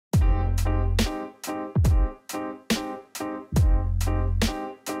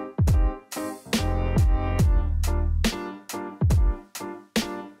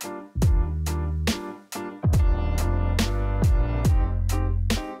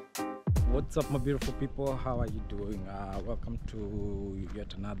What's up, my beautiful people? How are you doing? Welcome to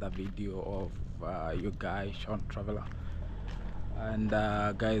yet another video of your guy Sean Traveler. And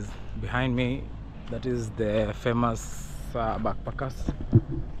guys, behind me, that is the famous backpackers,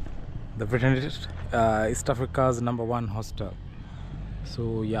 the British East Africa's #1 hostel.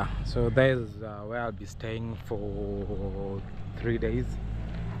 So yeah, so that is where I'll be staying for 3 days.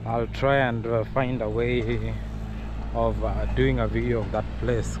 I'll try and find a way of doing a video of that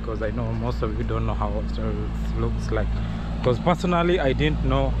place, because I know most of you don't know how hostels looks like, because personally I didn't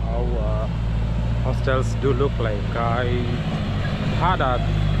know how hostels do look like. I had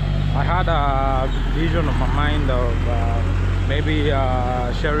a vision of my mind of maybe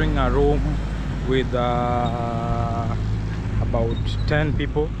sharing a room with about 10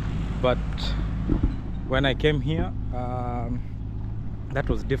 people, but when I came here that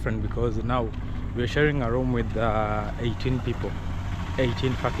was different, because now we're sharing a room with 18 people,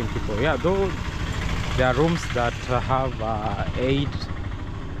 18 fucking people. Yeah, though there are rooms that have 8,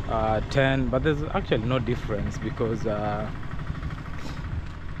 10, but there's actually no difference, because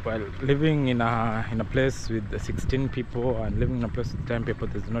well, living in a place with 16 people and living in a place with 10 people,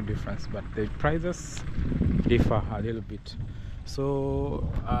 there's no difference, but the prices differ a little bit. So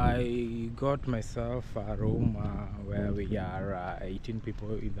I got myself a room where we are 18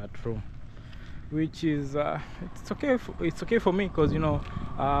 people in that room, which is it's okay for me, because you know,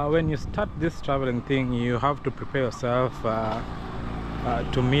 when you start this traveling thing, you have to prepare yourself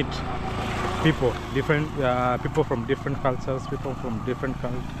to meet people, different people from different cultures, people from different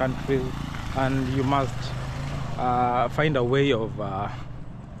countries, and you must find a way of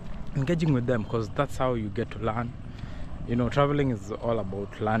engaging with them, because that's how you get to learn. You know, traveling is all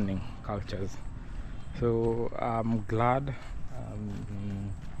about learning cultures. So I'm glad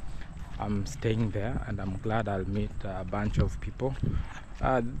I'm staying there, and I'm glad I'll meet a bunch of people.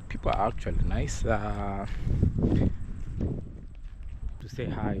 People are actually nice. To say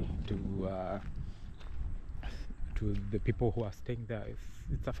hi to the people who are staying there,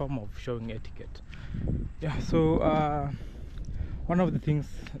 it's a form of showing etiquette. Yeah. So one of the things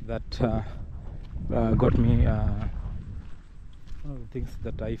that got me, one of the things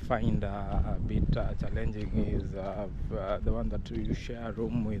that I find a bit challenging is the one that you share a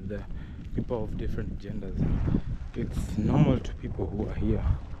room with people of different genders. It's normal to people who are here,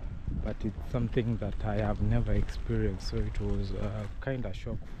 but it's something that I have never experienced, so it was kind of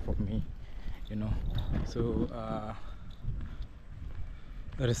shock for me, you know. So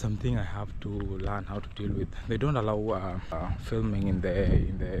that is something I have to learn how to deal with. They don't allow filming in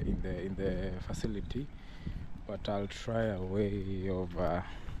the facility, but I'll try a way of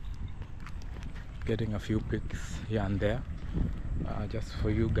getting a few pics here and there, just for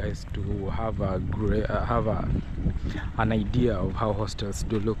you guys to have an idea of how hostels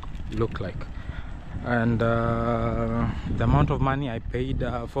do look like. And the amount of money I paid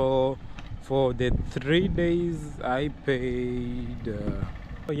for the 3 days, I paid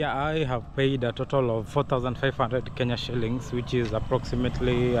yeah, I have paid a total of 4,500 Kenya shillings, which is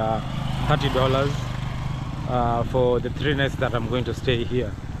approximately $30 for the 3 nights that I'm going to stay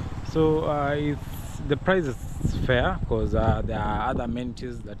here. So the price is fair, because there are other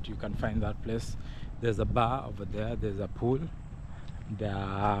amenities that you can find in that place. There's a bar over there, there's a pool, there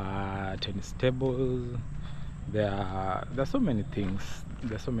are tennis tables, there's so many things,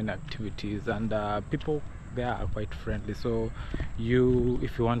 there's so many activities, and people there are quite friendly. So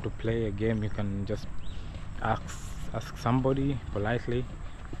if you want to play a game, you can just ask somebody politely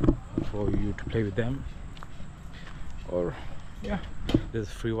for you to play with them. Or yeah, there's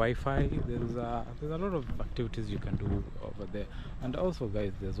free Wi-Fi, there's a lot of activities you can do over there. And also,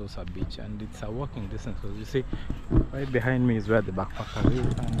 guys, there's also a beach, and it's a walking distance, because you see right behind me is where the backpacker is,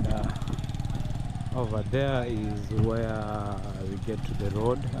 and over there is where we get to the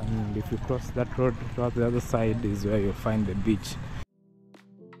road, and if you cross that road towards the other side is where you'll find the beach.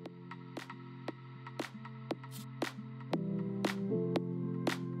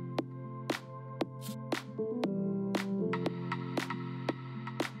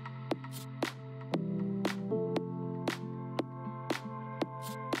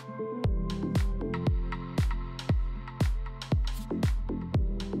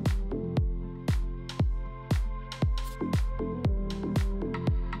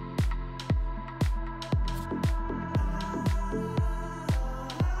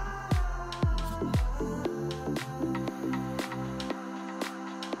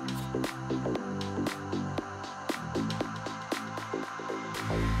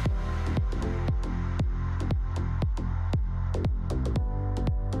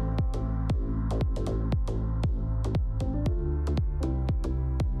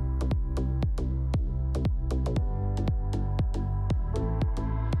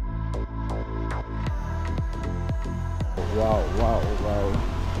 wow, wow, wow.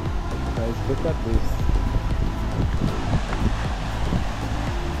 Guys, look at this.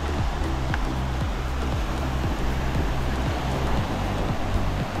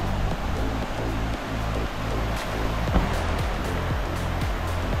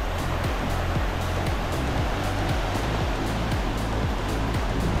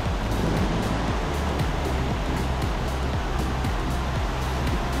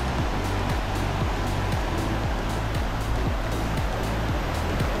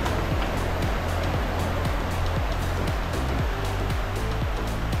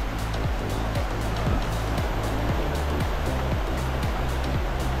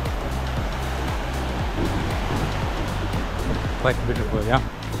 Quite beautiful, yeah.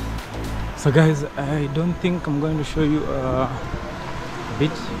 So guys, I don't think I'm going to show you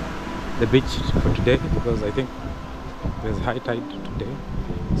the beach for today, because I think there's high tide today,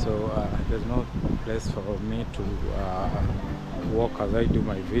 so there's no place for me to walk as I do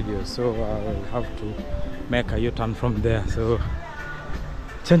my videos, so I'll have to make a U-turn from there. So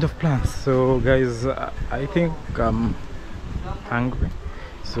change of plans. So guys, I think I'm hungry,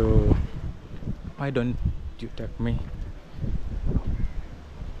 so why don't you take me?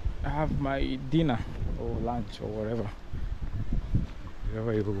 I have my dinner or lunch or whatever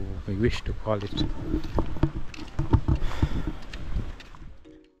you wish to call it.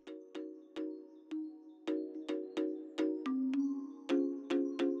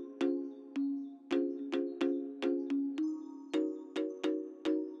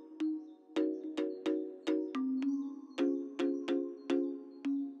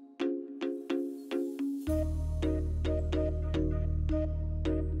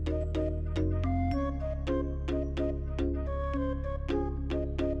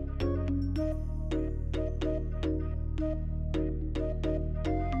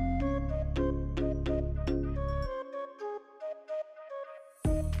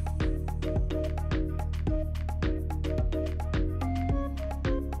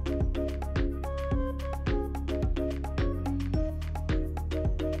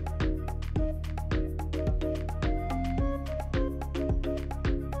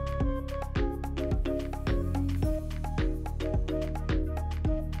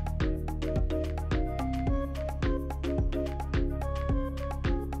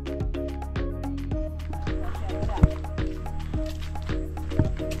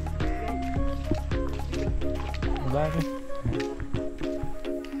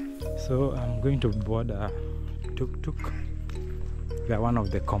 So I'm going to board a tuk-tuk. They are one of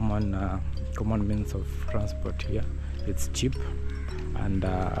the common means of transport here. It's cheap, and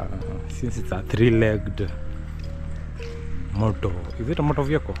since it's a three-legged motor, is it a motor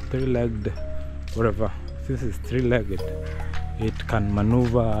vehicle? Three-legged, whatever. Since it's three-legged, it can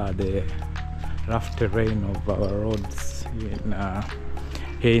maneuver the rough terrain of our roads here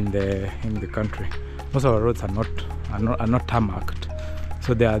in the country. Most of our roads are not tarmacked,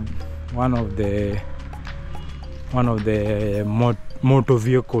 so they are one of the motor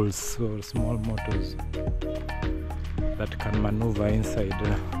vehicles, or small motors, that can maneuver inside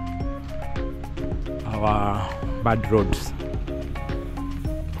our bad roads.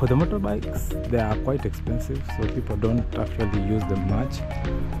 For the motorbikes, they are quite expensive, so people don't actually use them much.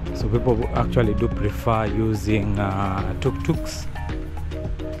 So people actually do prefer using tuk-tuks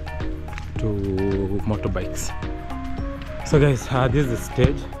to motorbikes. So guys, this is the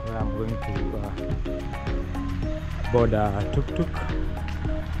stage where I'm going to board a tuk-tuk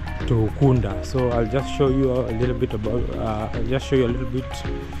to Kunda. So I'll just show you a little bit about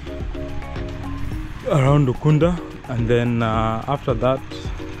around Kunda, and then after that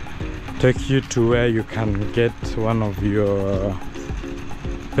take you to where you can get one of your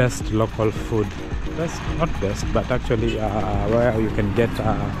best local food. Not best, but actually where you can get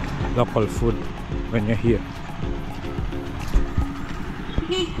local food when you're here.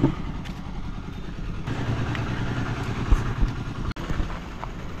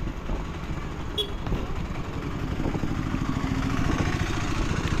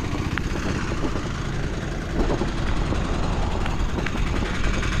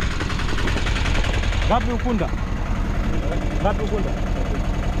 Gapi Ukunda? Gapi Ukunda?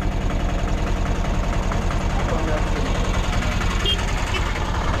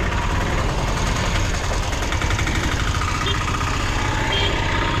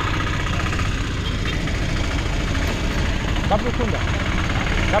 Gapi Ukunda?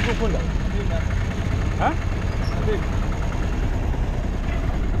 Gapi Ukunda? Huh?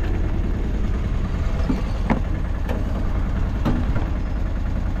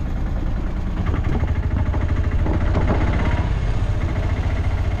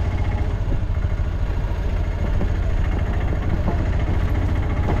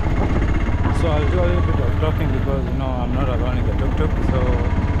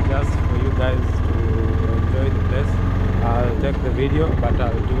 video, but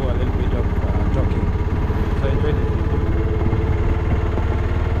I'll do a little bit of talking. So enjoy this video.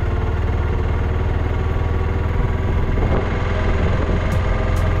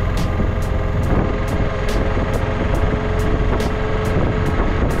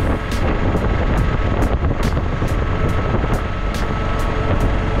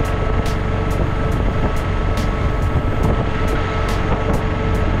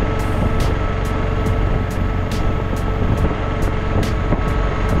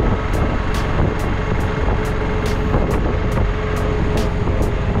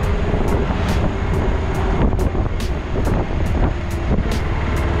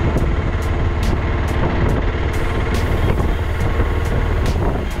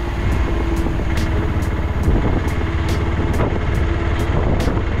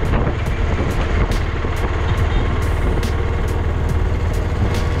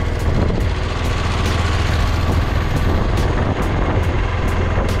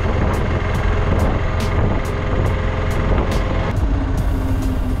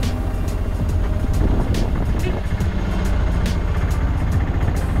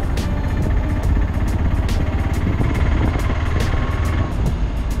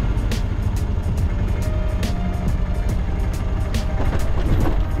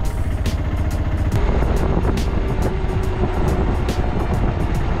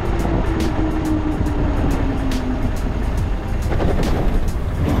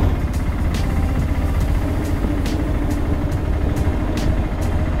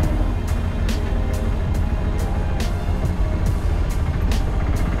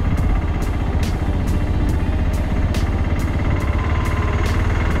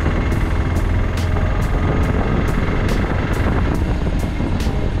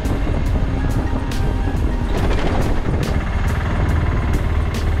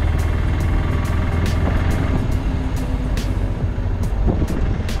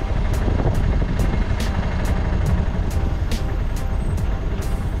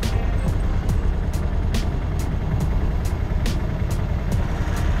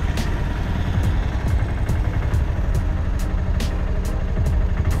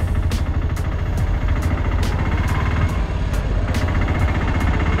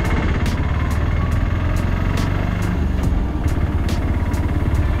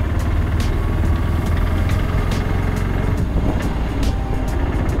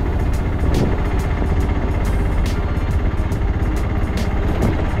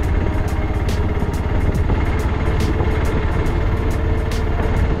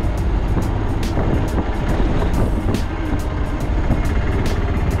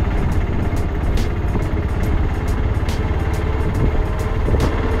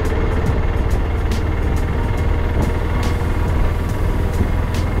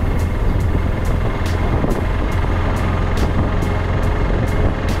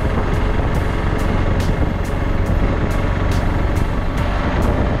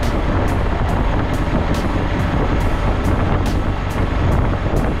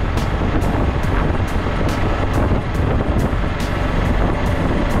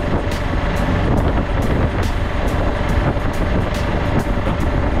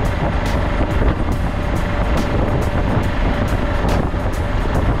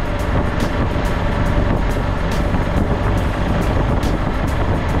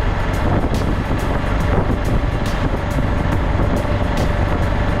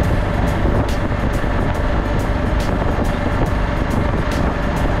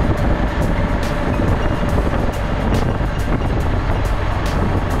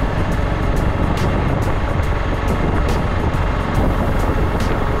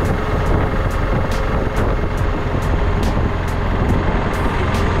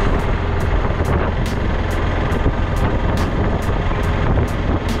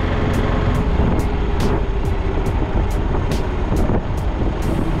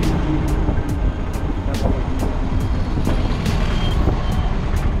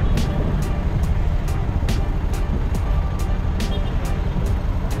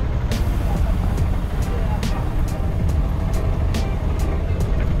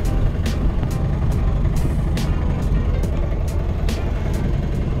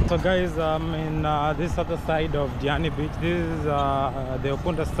 So guys, I'm in this other side of Diani beach. This is the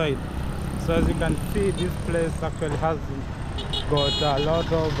Okunda side. So as you can see, this place actually has got a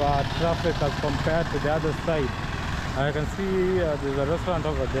lot of traffic as compared to the other side. I can see there's a restaurant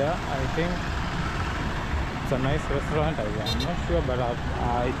over there. I think it's a nice restaurant. I'm not sure, but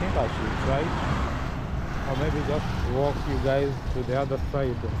I think I should try it. Or maybe just walk you guys to the other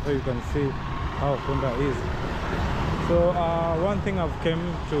side so you can see how Okunda is. So one thing I've came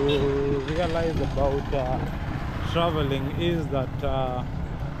to realize about traveling is that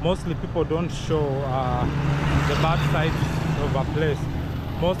mostly people don't show the bad sides of a place.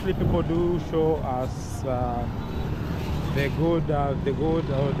 Mostly people do show us the good or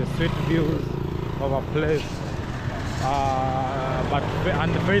the sweet views of a place, but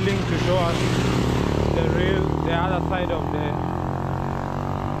failing to show us the other side of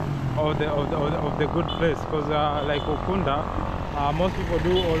the good place. Because like Ukunda, most people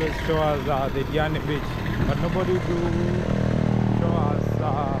do always show us the Diani beach, but nobody do show us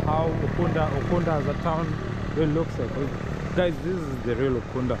how Ukunda as a town really looks like. Guys, this is the real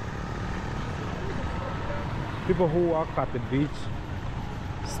Ukunda. People who work at the beach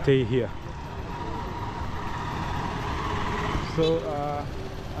stay here. So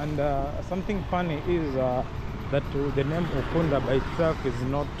something funny is that the name Ukunda by itself is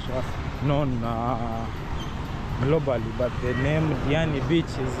not known globally, but the name Diani Beach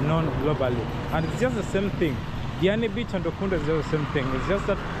is known globally, and it's just the same thing. Diani Beach and Ukunda is just the same thing. It's just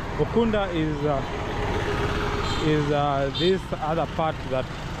that Ukunda is this other part that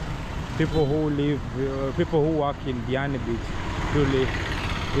people who work in Diani Beach do live.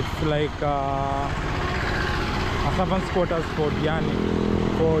 It's like a servant's quarters for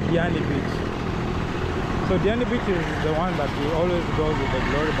Diani Beach. So Diani Beach is the one that we always go with the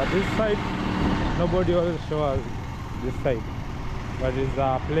glory, but this side nobody always shows us this side. But it's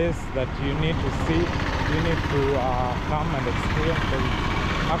a place that you need to see, you need to come and experience.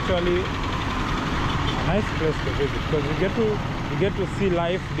 It's actually a nice place to visit, because you get to see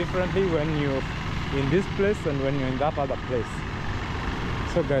life differently when you're in this place and when you're in that other place.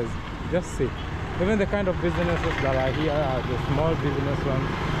 So guys, just see. Even the kind of businesses that are here are the small business ones.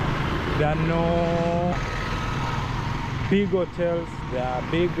 There are no big hotels, there are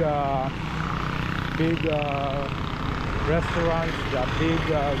big restaurants, there are big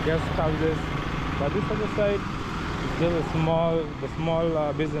guest houses. But this other side is just the small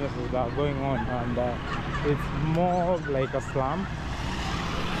businesses that are going on, and it's more like a slum.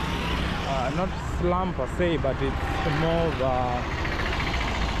 Not slum per se, but it's more of a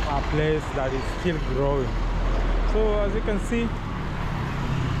place that is still growing. So as you can see,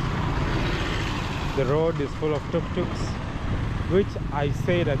 the road is full of tuk-tuks, which I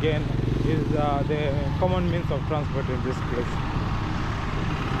said again is the common means of transport in this place.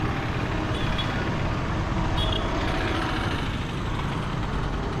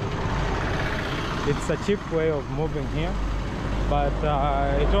 It's a cheap way of moving here, but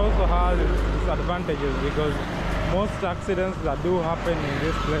it also has disadvantages, because most accidents that do happen in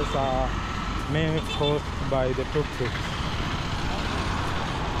this place are mainly caused by the tuk-tuks.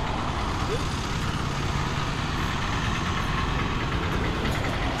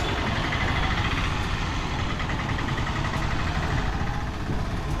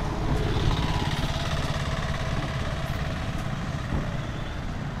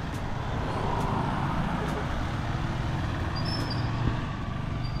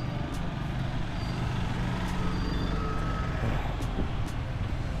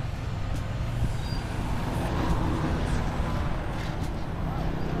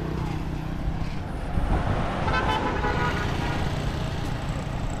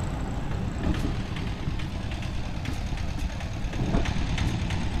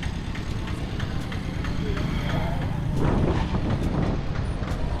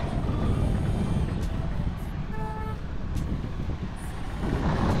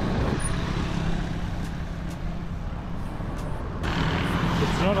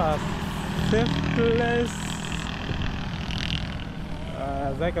 Not a safe place,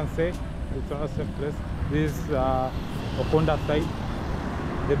 as I can say. It's not a safe place. This Ukunda side,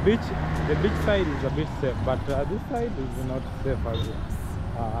 the beach side is a bit safe, but this side is not safe as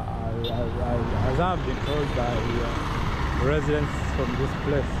I've been told by residents from this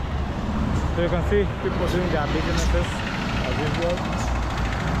place. So you can see people doing their businesses as usual.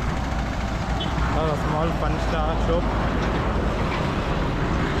 There's a small furniture shop.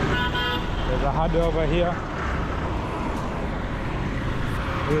 There's a hardware over here.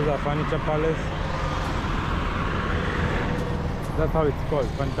 This is a furniture palace. That's how it's called,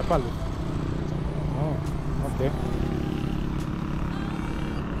 furniture palace. Oh, okay.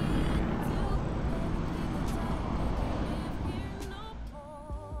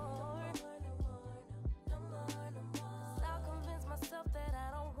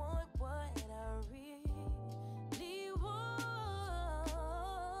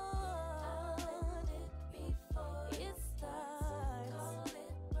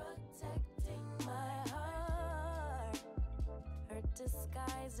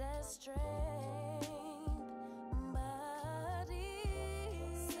 Disguised as strength, body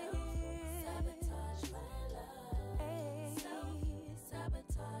sabotage my love.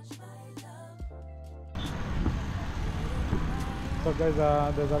 So guys,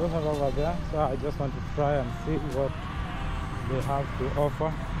 there's a restaurant over there, so I just want to try and see what they have to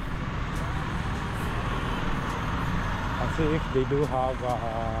offer and see if they do have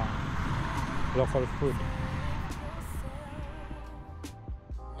local food.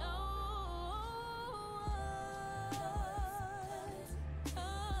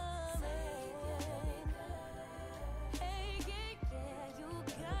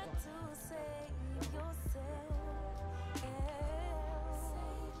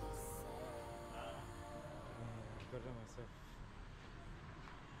 Myself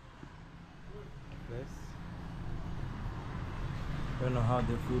this. Don't know how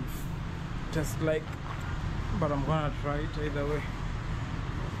the food tastes like, but I'm gonna try it either way.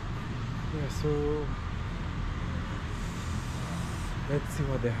 Yeah, so let's see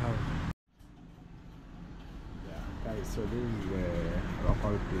what they have. Yeah, guys, so this is the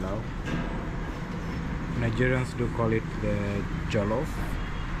local pilau. Nigerians do call it the jollof.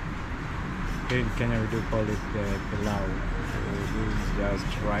 Here in Kenya we do call it the pilau. So this is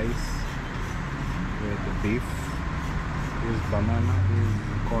just rice with the beef. This is banana. This is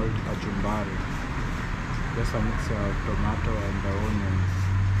called kachumbari. Just a mix of tomato and the onions.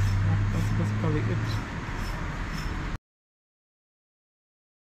 That's basically it.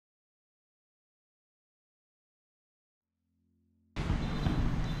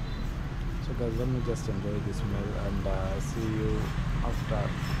 So guys, let me just enjoy this meal and see you after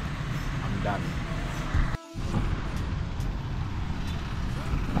I'm done.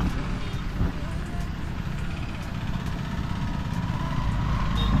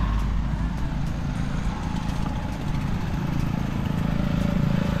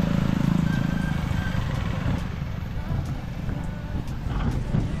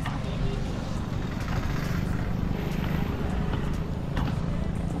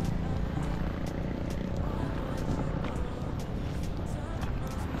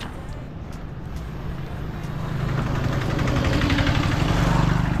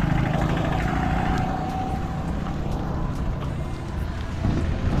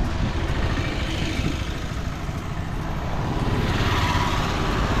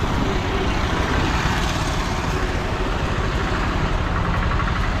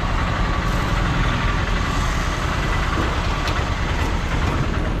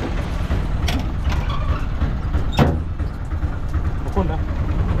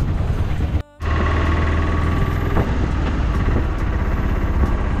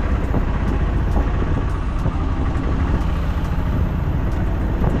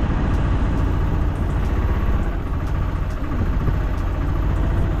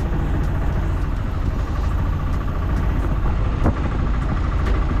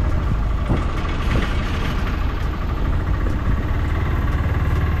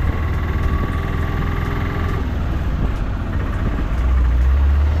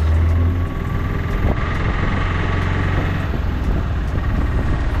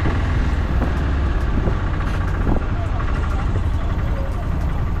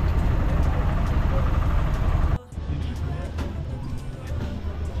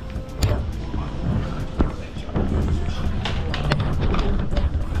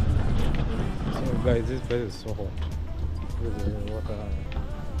 Guys, this place is so hot. This is the water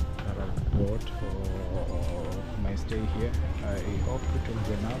that I bought for my stay here. I hope it will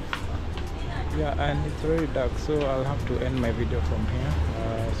be enough. Yeah, and it's very dark, so I'll have to end my video from here.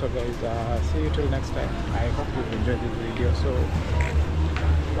 So guys, see you till next time. I hope you enjoyed this video. So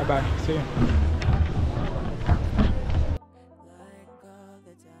bye bye, see you.